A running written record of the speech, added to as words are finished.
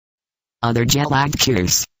Other jet-lag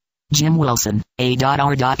cures. Jim Wilson,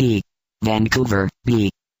 A.R.E. Vancouver,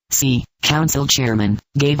 B.C. Council Chairman,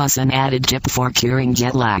 gave us an added tip for curing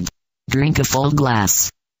jet lag. Drink a full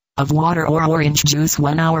glass of water or orange juice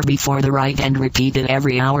 1 hour before the ride and repeat it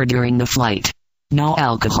every hour during the flight. No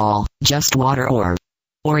alcohol, just water or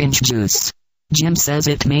orange juice. Jim says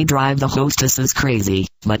it may drive the hostesses crazy,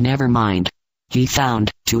 but never mind. He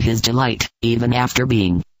found, to his delight, even after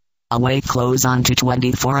being away close on to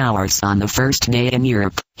 24 hours on the first day in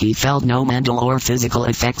Europe, he felt no mental or physical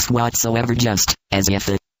effects whatsoever, just as if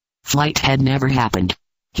the flight had never happened.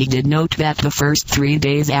 He did note that the first 3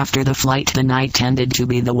 days after the flight the night tended to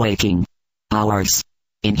be the waking hours.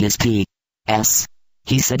 In his P.S.,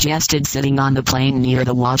 he suggested sitting on the plane near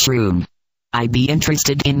the washroom. I'd be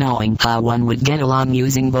interested in knowing how one would get along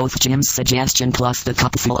using both Jim's suggestion plus the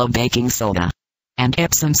cupful of baking soda and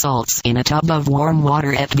Epsom salts in a tub of warm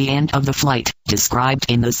water at the end of the flight,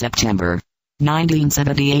 described in the September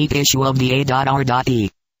 1978 issue of the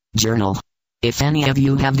A.R.E. Journal. If any of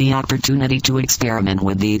you have the opportunity to experiment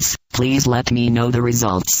with these, please let me know the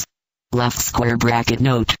results. Left square bracket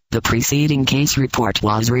note, the preceding case report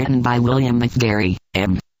was written by William McGarry,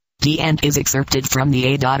 M.D. and is excerpted from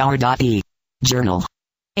the A.R.E. Journal.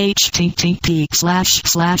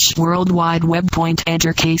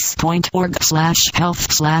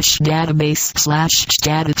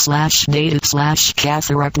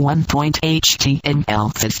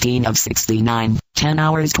 15 of 69, 10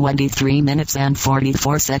 hours 23 minutes and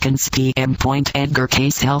 44 seconds p.m. Edgar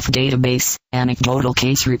Cayce Health Database, Anecdotal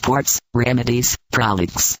Case Reports, Remedies,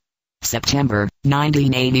 Products. September,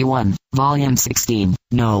 1981, Volume 16,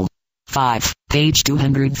 No. 5, page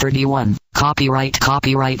 231, copyright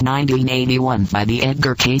 1981 by the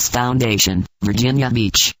Edgar Cayce Foundation, Virginia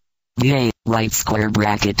Beach, VA, right square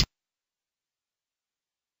bracket.